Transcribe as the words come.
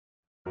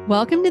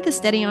Welcome to the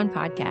Steady On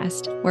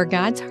podcast, where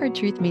God's hard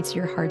truth meets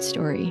your hard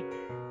story.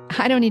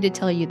 I don't need to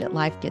tell you that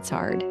life gets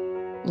hard.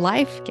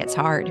 Life gets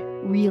hard,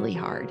 really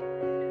hard.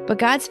 But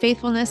God's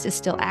faithfulness is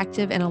still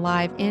active and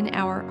alive in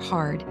our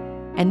hard.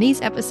 And these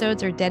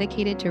episodes are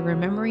dedicated to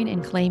remembering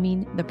and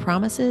claiming the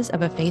promises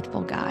of a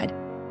faithful God.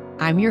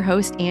 I'm your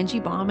host, Angie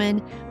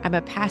Bauman. I'm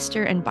a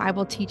pastor and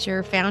Bible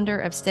teacher, founder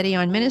of Steady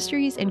On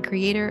Ministries, and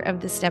creator of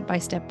the Step by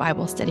Step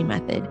Bible Study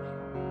Method.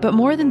 But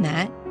more than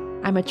that,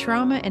 I'm a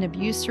trauma and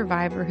abuse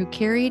survivor who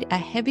carried a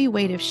heavy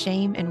weight of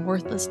shame and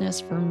worthlessness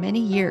for many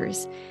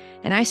years.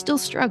 And I still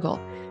struggle,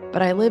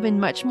 but I live in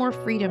much more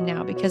freedom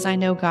now because I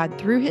know God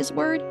through His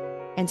Word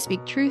and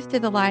speak truth to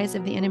the lies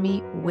of the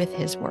enemy with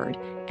His Word.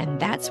 And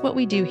that's what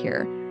we do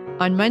here.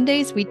 On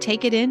Mondays, we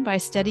take it in by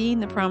studying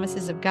the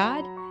promises of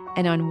God.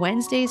 And on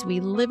Wednesdays, we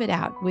live it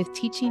out with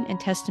teaching and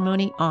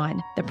testimony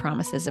on the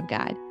promises of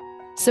God.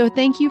 So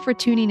thank you for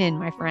tuning in,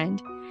 my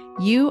friend.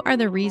 You are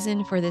the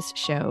reason for this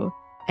show.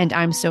 And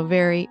I'm so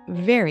very,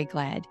 very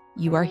glad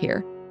you are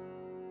here.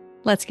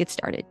 Let's get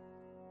started.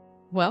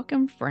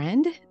 Welcome,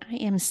 friend. I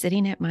am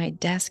sitting at my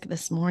desk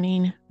this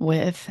morning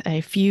with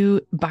a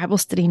few Bible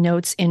study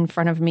notes in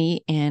front of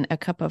me and a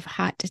cup of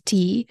hot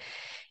tea.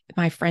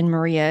 My friend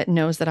Maria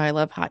knows that I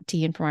love hot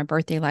tea. And for my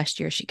birthday last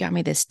year, she got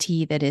me this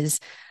tea that is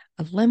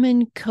a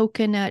lemon,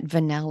 coconut,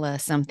 vanilla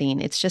something.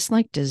 It's just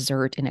like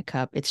dessert in a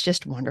cup. It's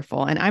just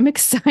wonderful. And I'm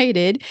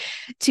excited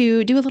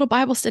to do a little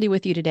Bible study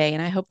with you today.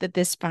 And I hope that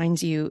this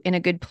finds you in a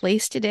good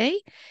place today.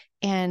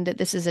 And that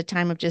this is a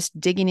time of just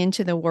digging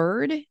into the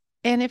Word.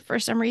 And if for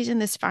some reason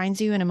this finds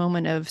you in a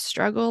moment of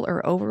struggle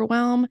or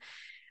overwhelm,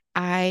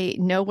 I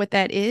know what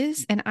that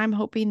is. And I'm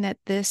hoping that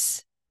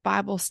this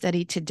Bible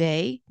study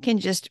today can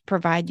just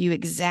provide you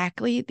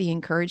exactly the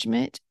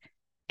encouragement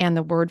and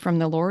the word from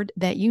the Lord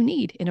that you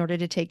need in order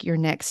to take your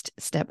next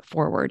step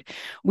forward.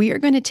 We are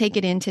going to take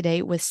it in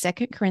today with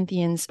 2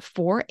 Corinthians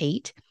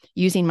 4:8,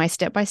 using my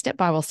step-by-step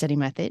Bible study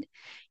method.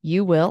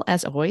 You will,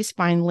 as always,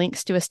 find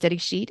links to a study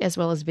sheet as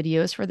well as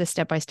videos for the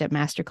step-by-step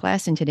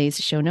masterclass in today's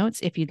show notes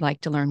if you'd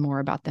like to learn more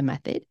about the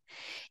method.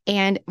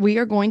 And we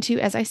are going to,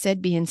 as I said,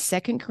 be in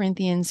 2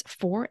 Corinthians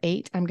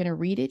 4:8. I'm going to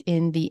read it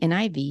in the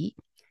NIV.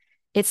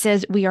 It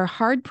says, "We are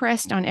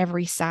hard-pressed on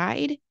every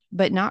side,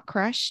 but not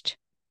crushed,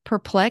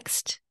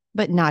 perplexed,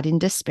 but not in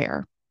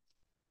despair."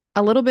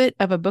 A little bit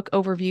of a book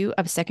overview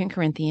of 2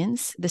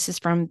 Corinthians. This is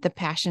from the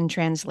Passion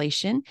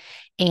Translation,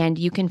 and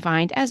you can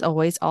find, as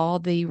always, all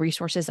the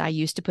resources I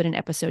used to put an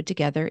episode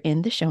together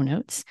in the show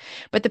notes.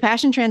 But the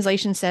Passion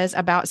Translation says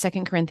about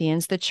 2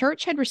 Corinthians, the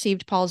church had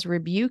received Paul's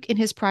rebuke in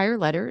his prior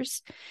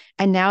letters,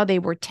 and now they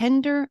were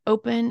tender,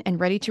 open, and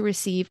ready to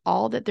receive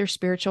all that their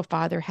spiritual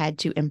father had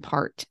to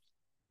impart.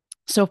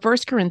 So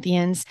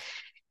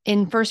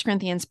in 1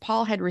 Corinthians,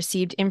 Paul had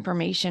received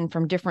information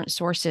from different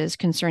sources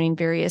concerning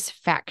various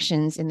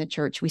factions in the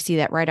church. We see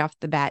that right off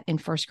the bat in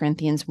 1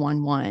 Corinthians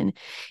 1:1.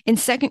 In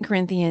 2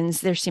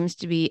 Corinthians, there seems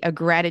to be a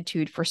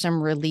gratitude for some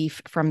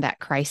relief from that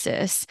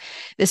crisis.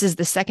 This is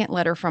the second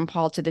letter from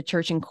Paul to the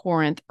church in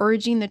Corinth,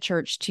 urging the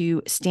church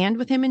to stand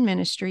with him in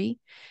ministry,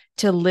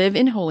 to live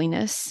in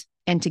holiness,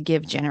 and to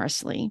give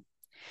generously.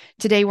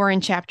 Today we're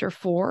in chapter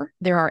 4.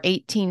 There are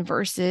 18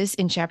 verses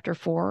in chapter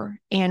 4,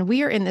 and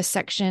we are in the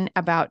section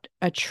about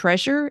a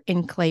treasure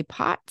in clay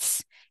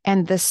pots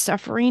and the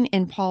suffering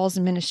in Paul's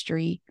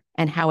ministry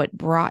and how it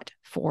brought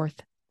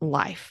forth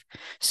life.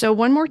 So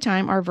one more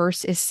time, our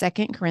verse is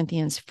 2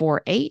 Corinthians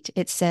 4:8.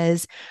 It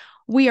says,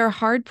 "We are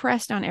hard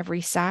pressed on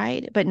every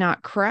side, but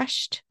not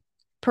crushed,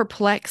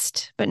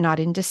 perplexed, but not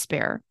in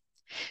despair."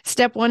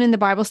 Step 1 in the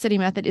Bible study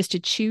method is to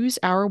choose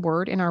our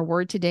word, and our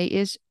word today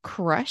is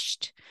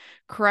crushed.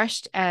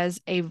 Crushed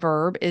as a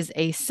verb is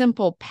a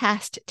simple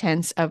past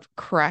tense of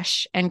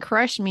crush, and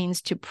crush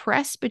means to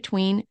press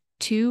between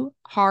two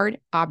hard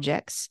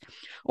objects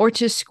or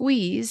to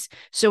squeeze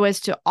so as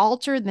to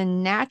alter the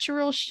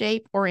natural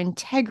shape or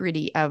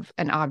integrity of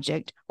an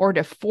object or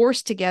to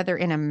force together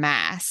in a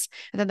mass.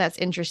 I thought that's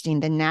interesting,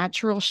 the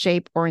natural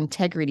shape or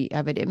integrity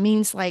of it. It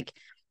means like,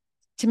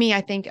 to me,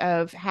 I think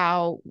of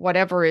how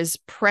whatever is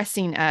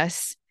pressing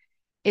us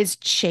is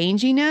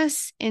changing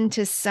us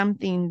into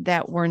something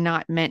that we're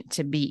not meant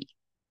to be.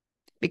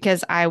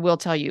 Because I will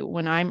tell you,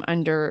 when I'm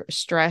under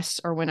stress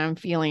or when I'm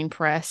feeling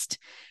pressed,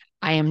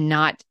 I am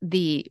not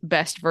the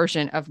best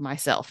version of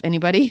myself.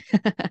 Anybody?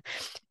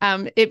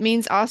 It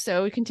means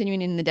also,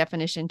 continuing in the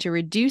definition, to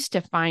reduce to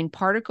fine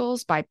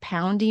particles by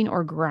pounding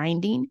or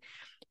grinding,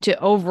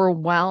 to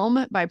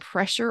overwhelm by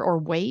pressure or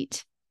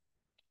weight,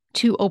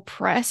 to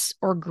oppress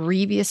or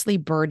grievously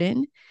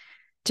burden,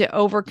 to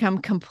overcome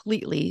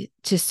completely,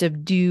 to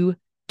subdue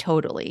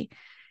totally.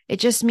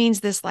 It just means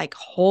this like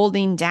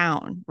holding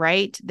down,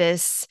 right?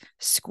 This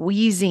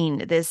squeezing,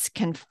 this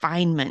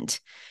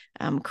confinement.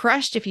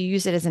 Crushed, if you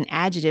use it as an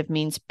adjective,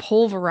 means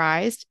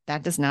pulverized.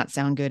 That does not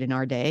sound good in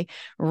our day.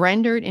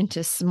 Rendered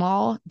into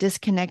small,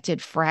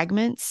 disconnected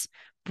fragments,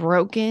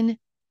 broken,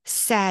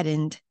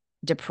 saddened,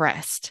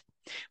 depressed.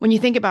 When you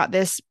think about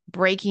this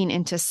breaking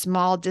into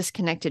small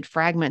disconnected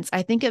fragments,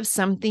 I think of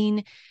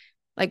something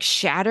like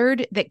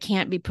shattered that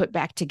can't be put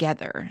back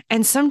together.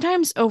 And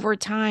sometimes over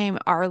time,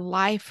 our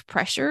life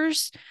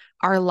pressures,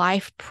 our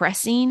life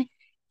pressing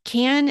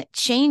can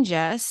change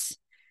us,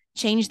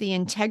 change the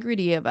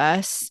integrity of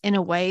us in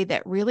a way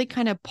that really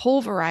kind of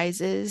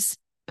pulverizes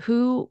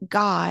who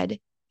God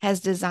has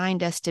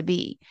designed us to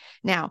be.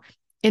 Now,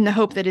 in the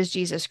hope that is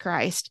Jesus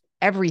Christ,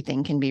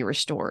 everything can be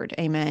restored.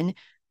 Amen.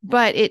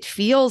 But it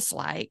feels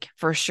like,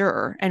 for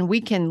sure, and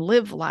we can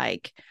live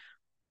like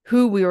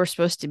who we were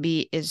supposed to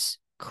be is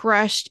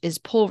crushed, is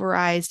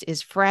pulverized,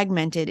 is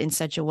fragmented in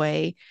such a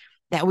way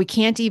that we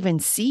can't even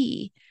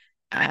see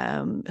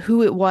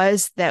who it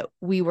was that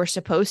we were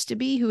supposed to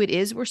be, who it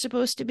is we're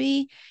supposed to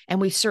be. And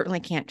we certainly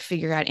can't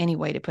figure out any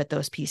way to put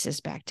those pieces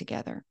back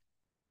together.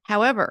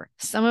 However,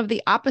 some of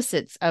the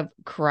opposites of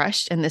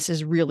crushed, and this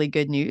is really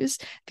good news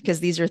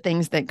because these are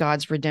things that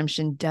God's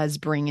redemption does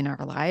bring in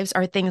our lives,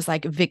 are things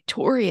like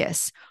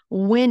victorious,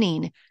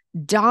 winning,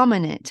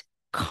 dominant,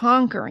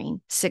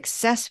 conquering,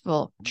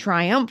 successful,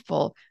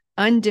 triumphal,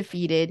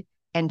 undefeated,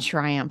 and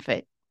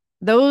triumphant.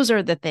 Those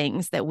are the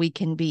things that we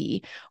can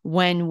be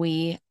when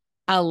we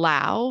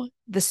allow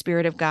the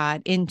Spirit of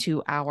God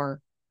into our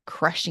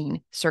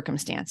crushing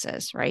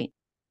circumstances, right?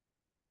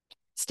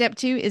 Step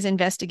 2 is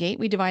investigate.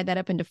 We divide that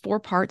up into 4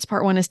 parts.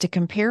 Part 1 is to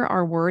compare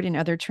our word in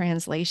other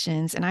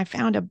translations. And I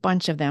found a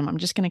bunch of them. I'm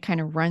just going to kind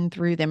of run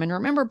through them. And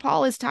remember,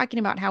 Paul is talking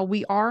about how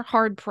we are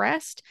hard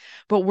pressed,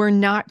 but we're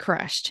not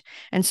crushed.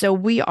 And so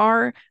we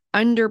are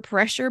under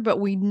pressure, but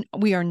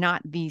we are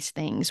not these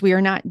things. We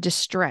are not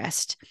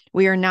distressed.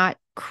 We are not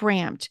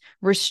cramped,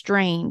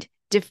 restrained,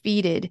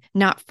 defeated,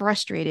 not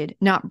frustrated,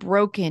 not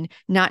broken,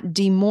 not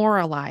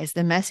demoralized.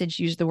 The Message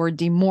used the word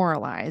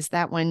demoralized.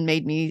 That one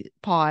made me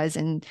pause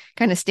and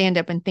kind of stand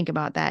up and think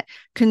about that.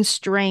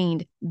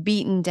 Constrained,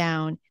 beaten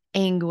down,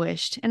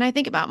 anguished. And I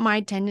think about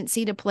my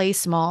tendency to play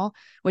small,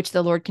 which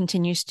the Lord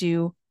continues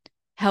to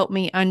help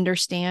me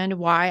understand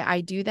why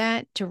I do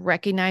that, to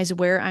recognize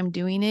where I'm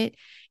doing it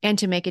and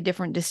to make a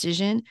different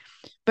decision.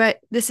 But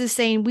this is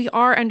saying we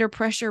are under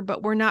pressure,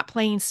 but we're not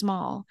playing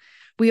small.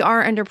 We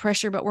are under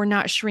pressure, but we're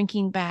not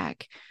shrinking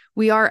back.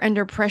 We are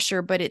under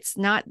pressure, but it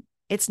doesn't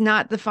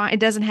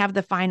have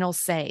the final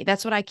say.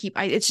 That's what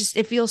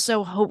it feels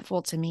so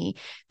hopeful to me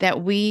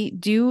that we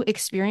do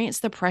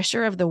experience the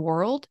pressure of the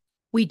world.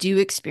 We do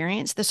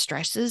experience the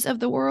stresses of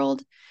the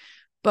world,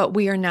 but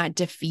we are not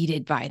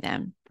defeated by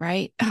them,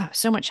 right? Oh,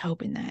 so much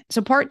hope in that.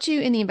 So part 2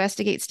 in the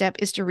investigate step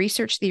is to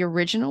research the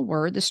original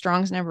word. The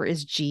Strong's number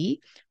is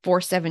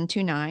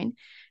G4729.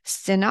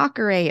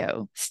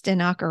 Stenochoreo,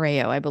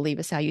 I believe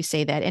is how you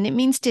say that. And it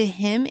means to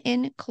hem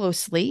in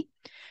closely,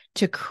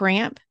 to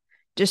cramp,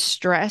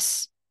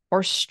 distress,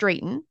 or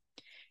straighten.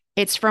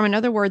 It's from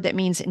another word that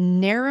means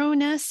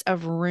narrowness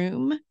of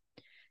room,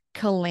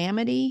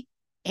 calamity,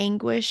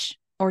 anguish,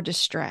 or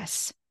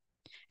distress.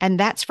 And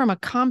that's from a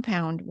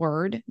compound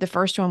word, the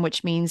first one,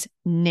 which means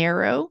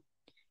narrow,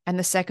 and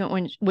the second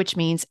one, which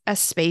means a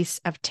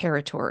space of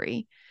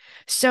territory.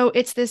 So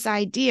it's this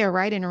idea,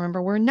 right? And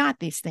remember, we're not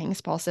these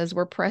things. Paul says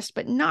we're pressed,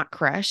 but not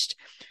crushed.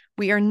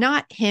 We are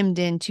not hemmed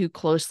in too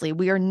closely.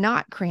 We are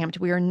not cramped.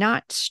 We are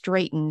not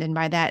straightened. And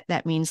by that,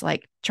 that means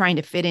like trying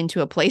to fit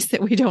into a place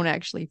that we don't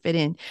actually fit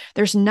in.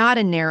 There's not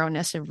a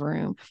narrowness of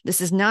room.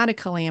 This is not a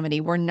calamity.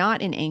 We're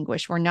not in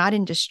anguish. We're not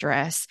in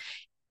distress.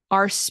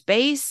 Our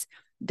space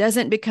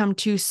doesn't become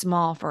too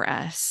small for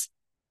us.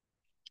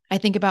 I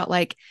think about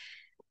like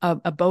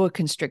a boa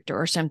constrictor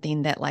or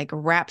something that like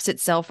wraps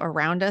itself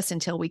around us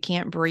until we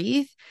can't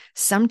breathe.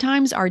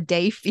 Sometimes our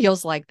day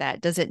feels like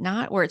that, does it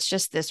not? Where it's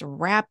just this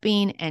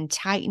wrapping and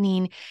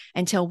tightening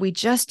until we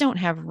just don't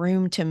have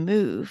room to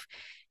move.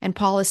 And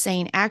Paul is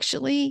saying,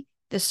 actually,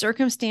 the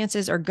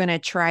circumstances are going to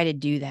try to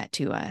do that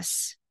to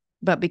us.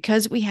 But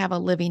because we have a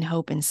living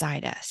hope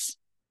inside us,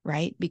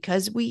 right?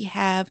 Because we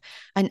have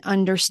an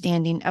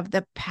understanding of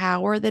the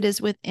power that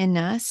is within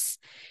us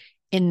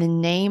in the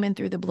name and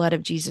through the blood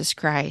of Jesus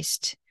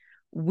Christ,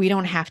 we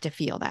don't have to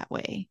feel that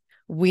way.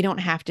 We don't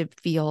have to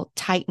feel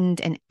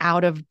tightened and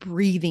out of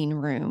breathing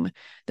room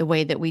the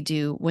way that we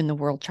do when the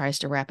world tries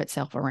to wrap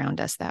itself around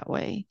us that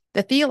way.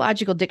 The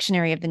Theological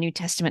Dictionary of the New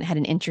Testament had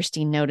an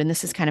interesting note, and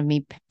this is kind of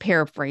me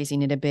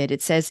paraphrasing it a bit.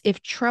 It says, if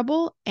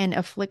trouble and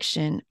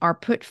affliction are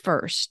put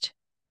first,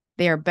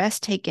 they are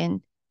best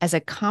taken as a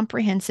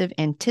comprehensive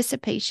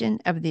anticipation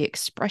of the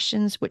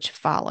expressions which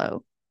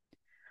follow.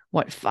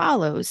 What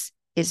follows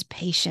is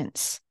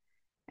patience,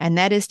 and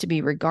that is to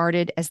be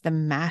regarded as the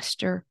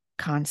master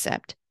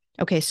concept.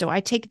 Okay, so I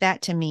take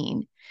that to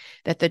mean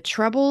that the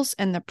troubles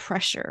and the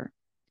pressure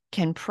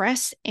can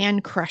press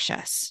and crush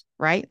us,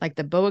 right? Like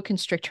the boa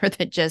constrictor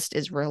that just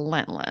is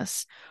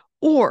relentless.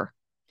 Or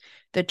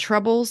the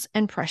troubles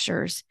and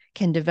pressures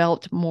can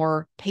develop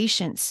more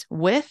patience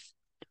with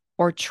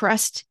or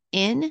trust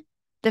in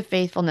the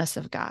faithfulness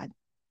of God.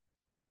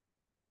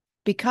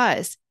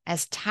 Because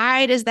as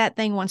tight as that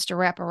thing wants to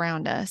wrap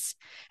around us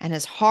and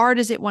as hard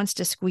as it wants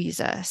to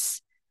squeeze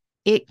us,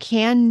 it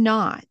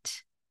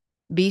cannot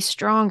be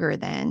stronger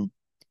than,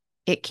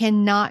 it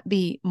cannot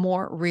be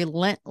more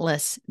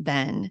relentless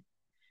than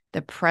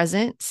the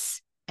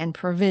presence and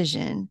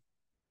provision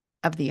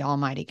of the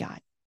Almighty God.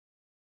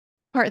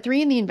 Part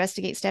 3 in the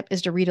investigate step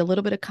is to read a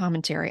little bit of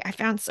commentary. I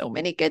found so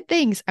many good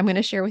things. I'm going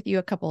to share with you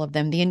a couple of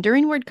them. The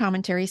Enduring Word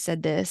commentary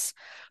said this: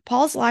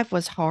 Paul's life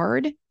was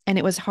hard, and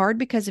it was hard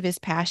because of his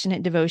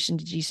passionate devotion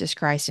to Jesus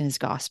Christ and his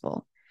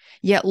gospel.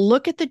 Yet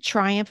look at the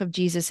triumph of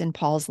Jesus in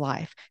Paul's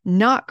life: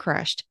 not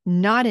crushed,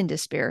 not in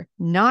despair,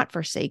 not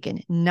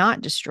forsaken,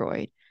 not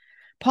destroyed.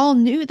 Paul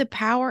knew the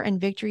power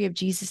and victory of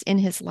Jesus in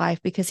his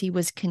life because he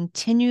was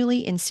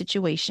continually in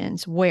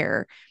situations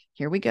where,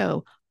 here we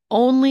go,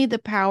 only the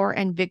power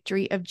and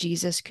victory of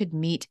Jesus could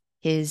meet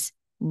his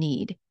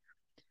need.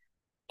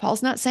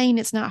 Paul's not saying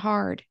it's not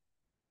hard.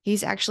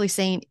 He's actually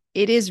saying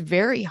it is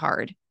very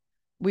hard.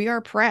 We are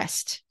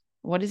pressed.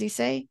 What does he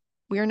say?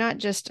 We are not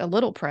just a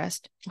little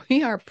pressed.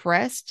 We are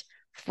pressed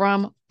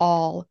from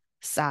all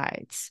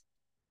sides.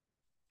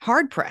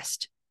 Hard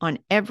pressed on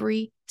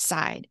every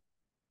side.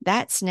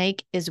 That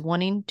snake is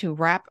wanting to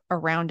wrap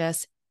around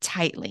us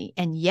tightly,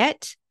 and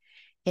yet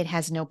it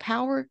has no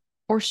power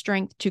or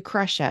strength to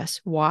crush us.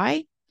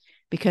 Why?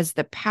 Because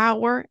the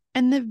power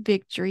and the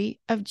victory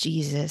of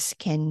Jesus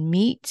can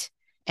meet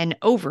and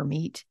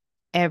overmeet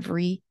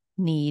every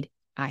need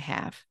I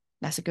have.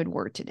 That's a good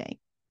word today.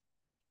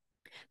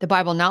 The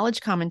Bible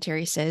Knowledge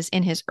Commentary says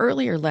in his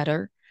earlier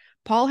letter,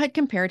 Paul had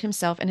compared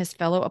himself and his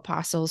fellow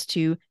apostles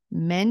to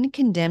men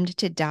condemned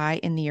to die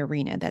in the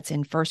arena. That's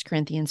in 1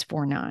 Corinthians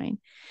 4:9.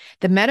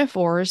 The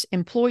metaphors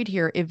employed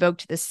here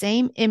evoked the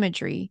same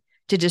imagery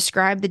to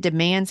describe the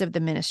demands of the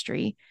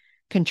ministry,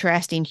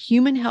 contrasting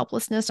human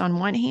helplessness on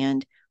one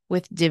hand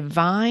with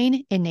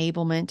divine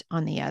enablement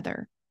on the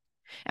other.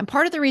 And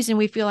part of the reason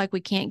we feel like we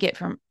can't get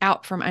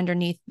out from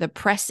underneath the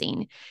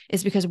pressing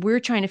is because we're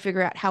trying to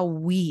figure out how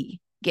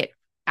we get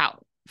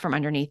out from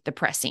underneath the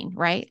pressing,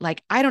 right?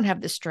 Like, I don't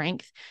have the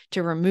strength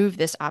to remove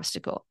this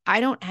obstacle. I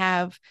don't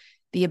have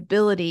the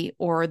ability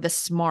or the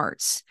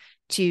smarts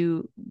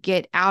to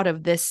get out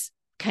of this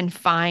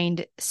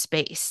confined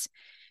space.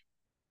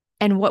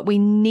 And what we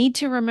need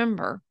to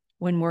remember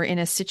when we're in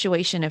a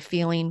situation of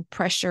feeling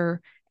pressure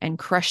and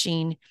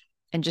crushing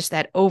and just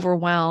that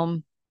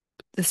overwhelm,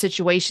 the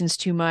situation's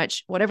too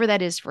much, whatever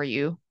that is for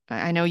you.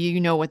 I know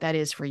you know what that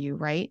is for you,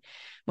 right?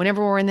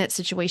 Whenever we're in that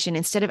situation,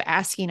 instead of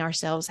asking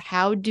ourselves,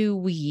 how do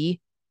we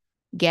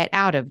get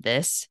out of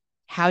this?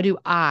 How do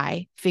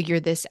I figure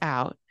this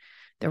out?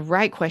 The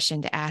right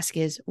question to ask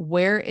is,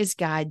 where is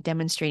God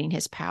demonstrating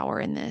his power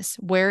in this?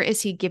 Where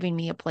is he giving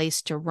me a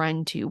place to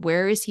run to?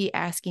 Where is he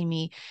asking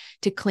me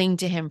to cling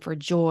to him for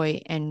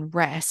joy and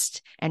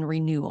rest and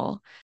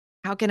renewal?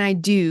 How can I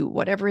do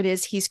whatever it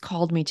is he's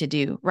called me to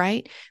do,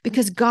 right?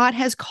 Because God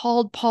has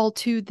called Paul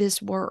to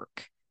this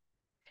work.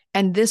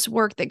 And this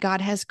work that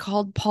God has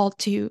called Paul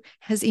to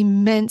has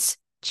immense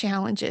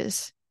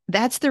challenges.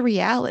 That's the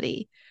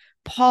reality.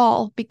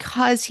 Paul,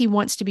 because he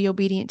wants to be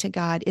obedient to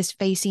God, is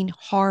facing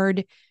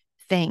hard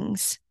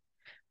things.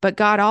 But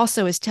God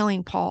also is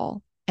telling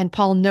Paul, and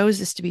Paul knows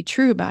this to be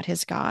true about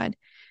his God,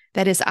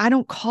 that is, I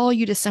don't call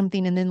you to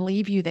something and then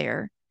leave you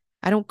there.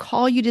 I don't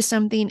call you to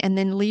something and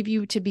then leave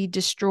you to be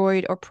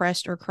destroyed or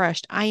pressed or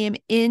crushed. I am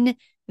in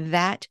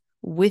that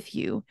with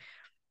you.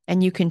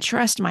 And you can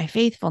trust my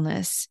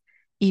faithfulness,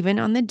 even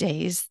on the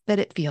days that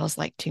it feels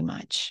like too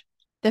much.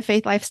 The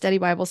Faith Life Study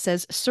Bible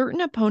says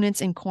certain opponents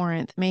in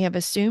Corinth may have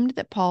assumed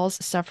that Paul's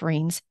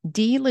sufferings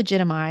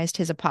delegitimized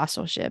his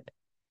apostleship,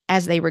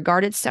 as they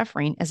regarded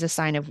suffering as a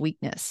sign of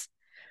weakness.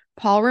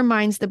 Paul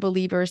reminds the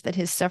believers that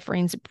his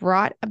sufferings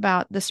brought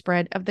about the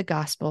spread of the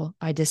gospel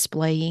by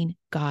displaying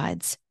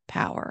God's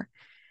power.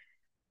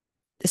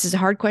 This is a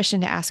hard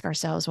question to ask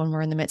ourselves when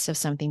we're in the midst of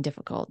something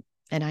difficult.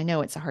 And I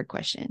know it's a hard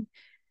question.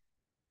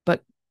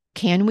 But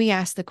can we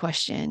ask the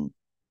question,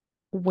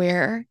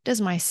 where does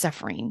my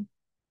suffering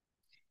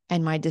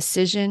and my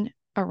decision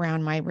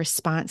around my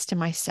response to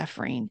my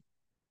suffering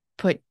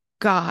put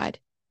God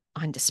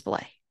on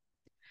display?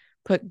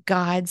 Put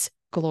God's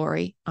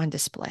glory on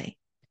display.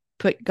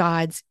 Put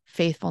God's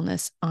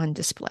faithfulness on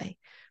display.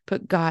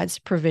 Put God's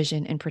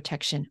provision and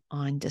protection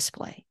on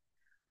display.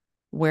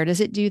 Where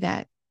does it do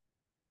that?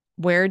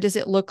 Where does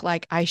it look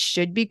like I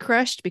should be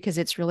crushed because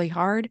it's really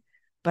hard,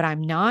 but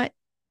I'm not?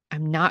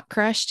 I'm not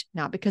crushed,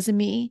 not because of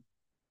me,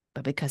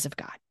 but because of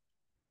God.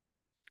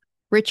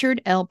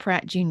 Richard L.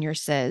 Pratt Jr.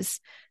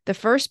 says, the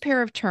first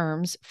pair of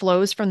terms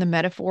flows from the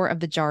metaphor of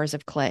the jars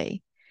of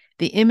clay.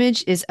 The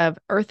image is of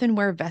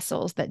earthenware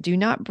vessels that do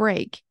not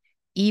break,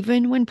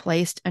 even when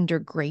placed under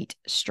great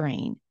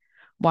strain.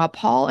 While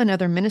Paul and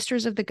other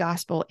ministers of the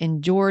gospel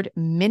endured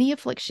many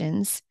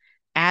afflictions,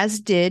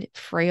 as did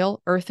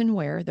frail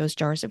earthenware, those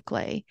jars of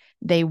clay,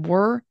 they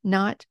were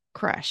not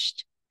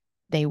crushed.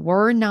 They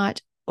were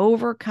not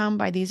overcome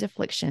by these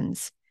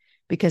afflictions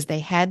because they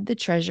had the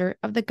treasure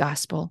of the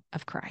gospel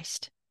of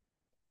Christ.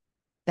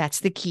 That's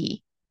the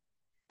key.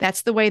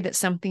 That's the way that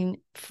something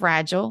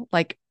fragile,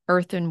 like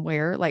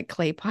earthenware, like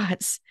clay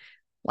pots,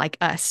 like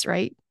us,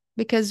 right?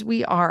 Because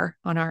we are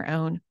on our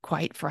own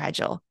quite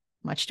fragile,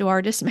 much to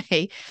our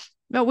dismay,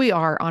 but we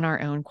are on our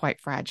own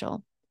quite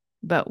fragile.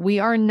 But we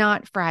are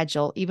not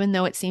fragile, even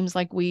though it seems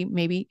like we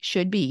maybe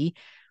should be,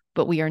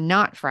 but we are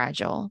not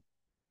fragile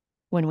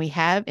when we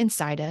have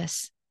inside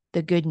us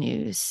the good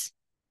news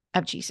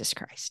of Jesus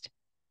Christ.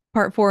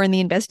 Part 4 in the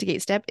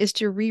investigate step is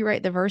to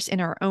rewrite the verse in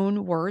our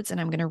own words,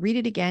 and I'm going to read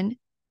it again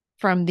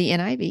from the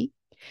NIV.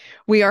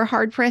 We are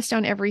hard pressed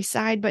on every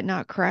side, but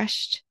not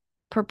crushed,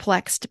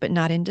 perplexed, but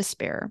not in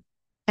despair.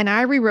 And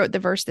I rewrote the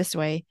verse this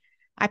way.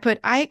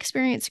 I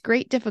experience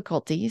great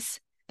difficulties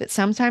that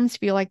sometimes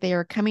feel like they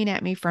are coming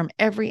at me from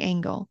every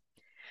angle,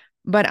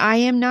 but I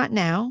am not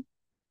now,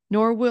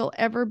 nor will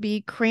ever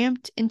be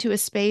cramped into a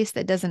space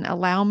that doesn't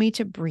allow me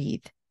to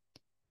breathe.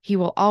 He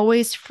will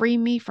always free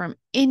me from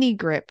any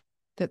grip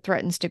that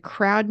threatens to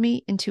crowd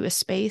me into a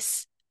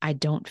space I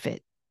don't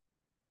fit.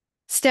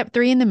 Step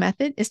 3 in the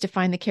method is to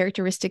find the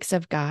characteristics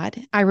of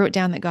God. I wrote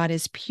down that God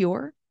is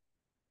pure,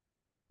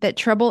 that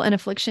trouble and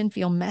affliction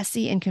feel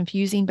messy and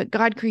confusing, but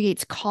God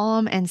creates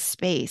calm and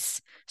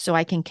space so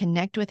I can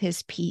connect with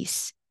his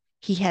peace.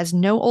 He has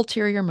no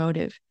ulterior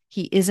motive.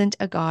 He isn't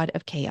a God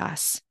of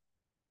chaos.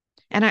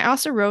 And I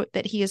also wrote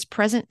that he is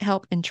present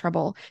help in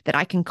trouble, that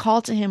I can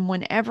call to him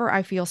whenever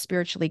I feel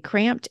spiritually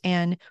cramped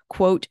and,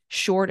 quote,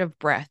 short of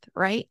breath,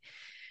 right?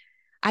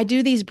 I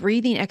do these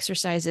breathing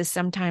exercises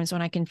sometimes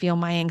when I can feel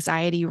my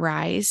anxiety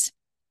rise.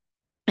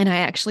 And I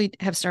actually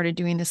have started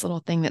doing this little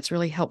thing that's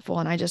really helpful.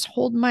 And I just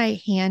hold my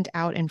hand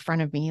out in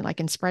front of me,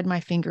 and spread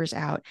my fingers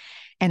out.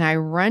 And I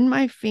run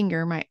my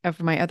finger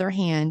of my other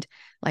hand,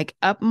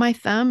 up my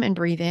thumb and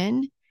breathe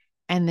in,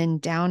 and then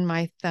down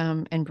my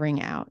thumb and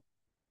bring out.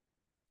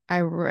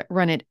 I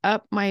run it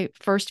up my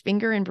first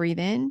finger and breathe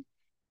in,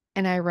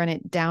 and I run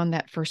it down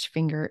that first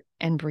finger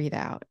and breathe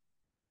out.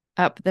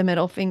 Up the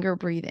middle finger,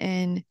 breathe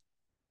in,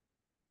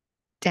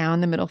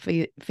 down the middle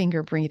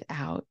finger, breathe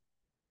out.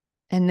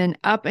 And then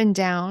up and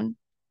down,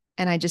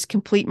 and I just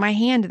complete my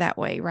hand that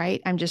way,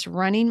 right? I'm just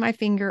running my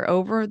finger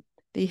over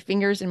the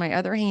fingers in my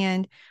other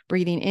hand,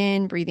 breathing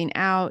in, breathing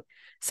out.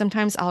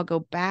 Sometimes I'll go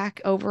back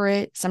over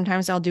it.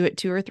 Sometimes I'll do it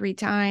 2 or 3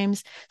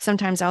 times.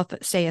 Sometimes I'll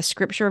say a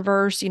scripture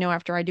verse,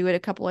 after I do it a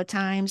couple of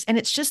times. And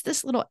it's just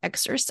this little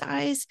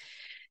exercise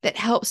that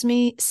helps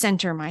me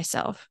center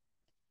myself.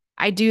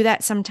 I do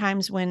that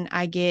sometimes when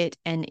I get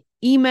an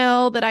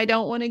email that I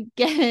don't want to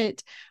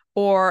get,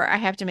 or I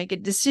have to make a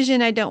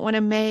decision I don't want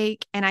to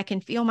make, and I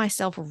can feel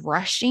myself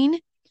rushing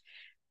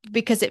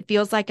because it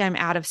feels like I'm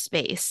out of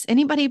space.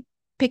 Anybody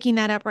picking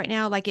that up right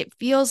now? It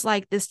feels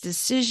like this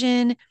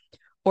decision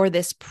or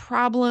this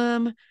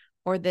problem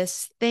or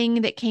this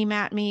thing that came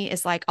at me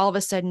is all of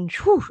a sudden,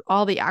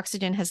 all the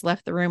oxygen has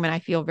left the room and I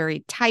feel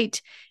very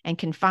tight and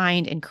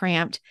confined and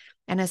cramped.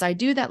 And as I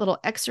do that little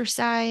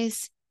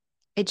exercise,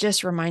 it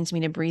just reminds me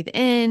to breathe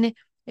in.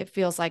 It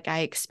feels like I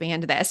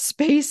expand that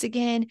space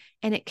again,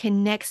 and it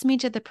connects me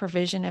to the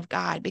provision of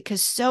God,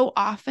 because so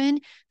often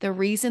the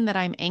reason that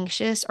I'm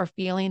anxious or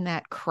feeling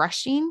that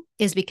crushing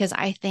is because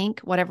I think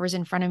whatever's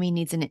in front of me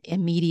needs an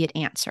immediate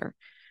answer,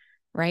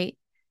 right?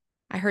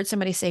 I heard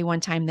somebody say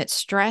one time that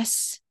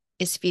stress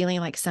is feeling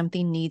like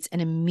something needs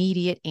an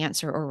immediate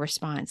answer or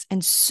response.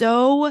 And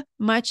so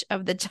much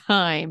of the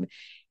time,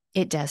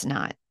 it does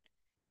not.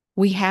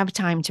 We have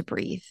time to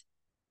breathe.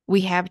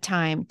 We have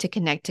time to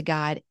connect to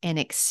God and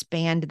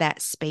expand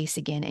that space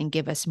again and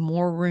give us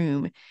more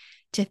room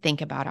to think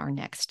about our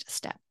next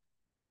step.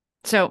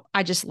 So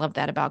I just love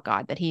that about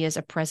God, that he is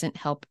a present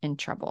help in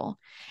trouble.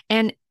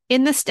 And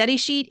in the study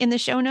sheet in the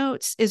show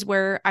notes is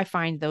where I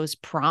find those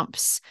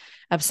prompts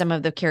of some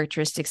of the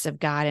characteristics of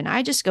God. And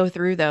I just go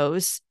through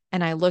those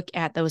and I look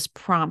at those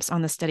prompts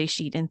on the study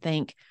sheet and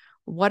think,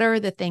 what are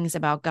the things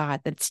about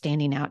God that's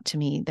standing out to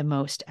me the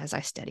most as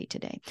I study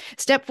today?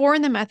 Step 4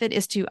 in the method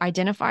is to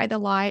identify the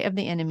lie of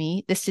the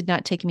enemy. This did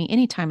not take me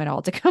any time at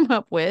all to come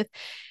up with.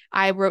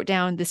 I wrote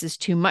down, this is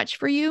too much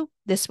for you.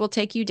 This will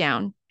take you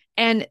down.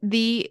 And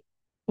the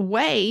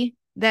way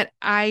that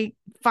I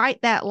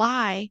fight that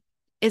lie,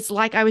 it's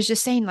like I was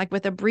just saying,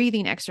 with a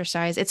breathing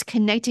exercise, it's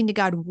connecting to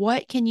God.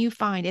 What can you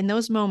find in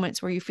those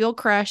moments where you feel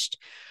crushed,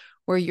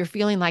 where you're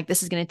feeling like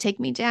this is going to take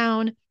me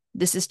down?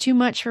 This is too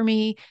much for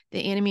me. The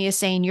enemy is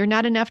saying, you're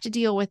not enough to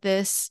deal with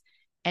this.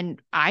 And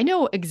I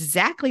know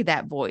exactly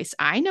that voice.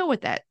 I know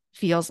what that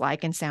feels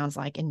like and sounds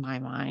like in my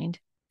mind.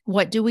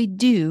 What do we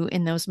do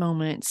in those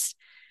moments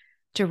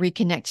to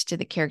reconnect to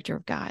the character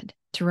of God,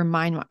 to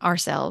remind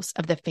ourselves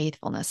of the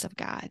faithfulness of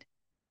God?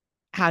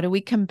 How do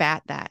we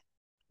combat that?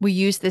 We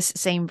use this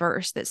same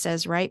verse that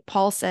says, right?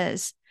 Paul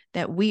says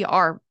that we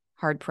are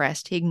hard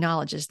pressed. He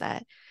acknowledges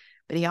that,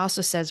 but he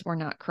also says we're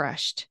not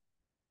crushed.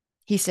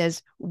 He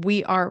says,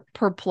 we are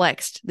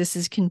perplexed. This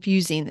is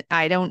confusing.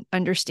 I don't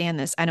understand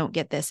this. I don't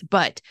get this,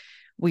 but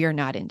we are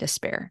not in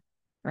despair,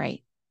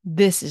 right?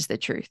 This is the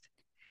truth.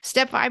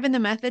 Step 5 in the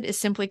method is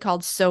simply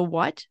called So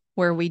What,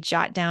 where we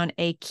jot down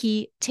a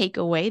key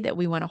takeaway that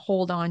we want to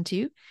hold on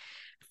to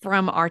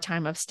from our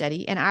time of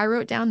study. And I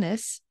wrote down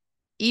this: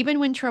 even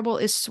when trouble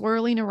is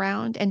swirling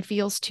around and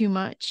feels too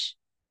much,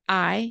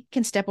 I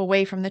can step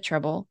away from the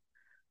trouble,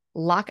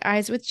 lock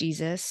eyes with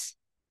Jesus,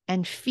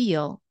 and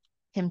feel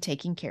him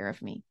taking care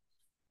of me.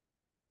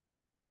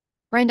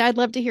 Friend, I'd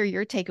love to hear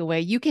your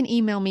takeaway. You can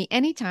email me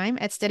anytime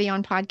at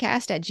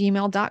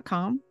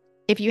steadyonpodcast@gmail.com.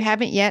 If you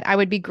haven't yet, I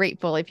would be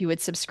grateful if you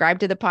would subscribe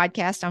to the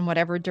podcast on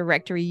whatever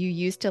directory you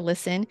use to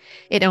listen.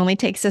 It only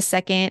takes a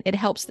second. It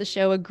helps the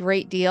show a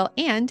great deal,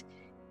 and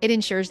it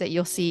ensures that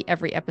you'll see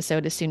every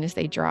episode as soon as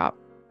they drop.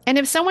 And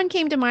if someone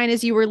came to mind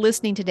as you were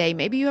listening today,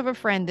 maybe you have a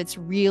friend that's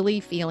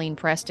really feeling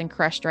pressed and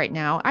crushed right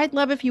now, I'd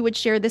love if you would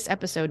share this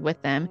episode with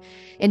them.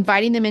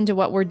 Inviting them into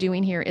what we're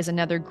doing here is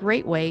another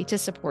great way to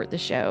support the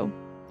show.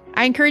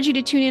 I encourage you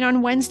to tune in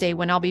on Wednesday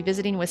when I'll be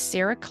visiting with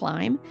Sarah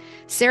Klein.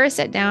 Sarah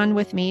sat down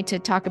with me to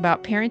talk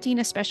about parenting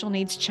a special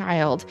needs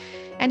child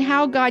and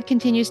how God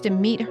continues to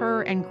meet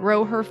her and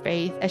grow her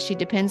faith as she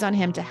depends on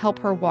Him to help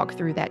her walk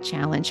through that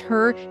challenge.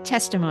 Her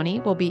testimony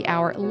will be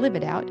our Live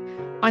It Out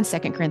on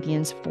 2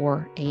 Corinthians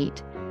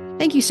 4:8.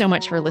 Thank you so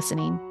much for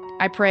listening.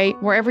 I pray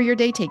wherever your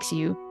day takes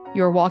you,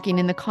 you're walking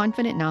in the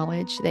confident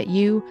knowledge that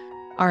you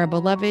are a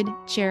beloved,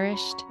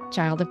 cherished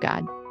child of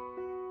God.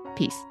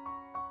 Peace.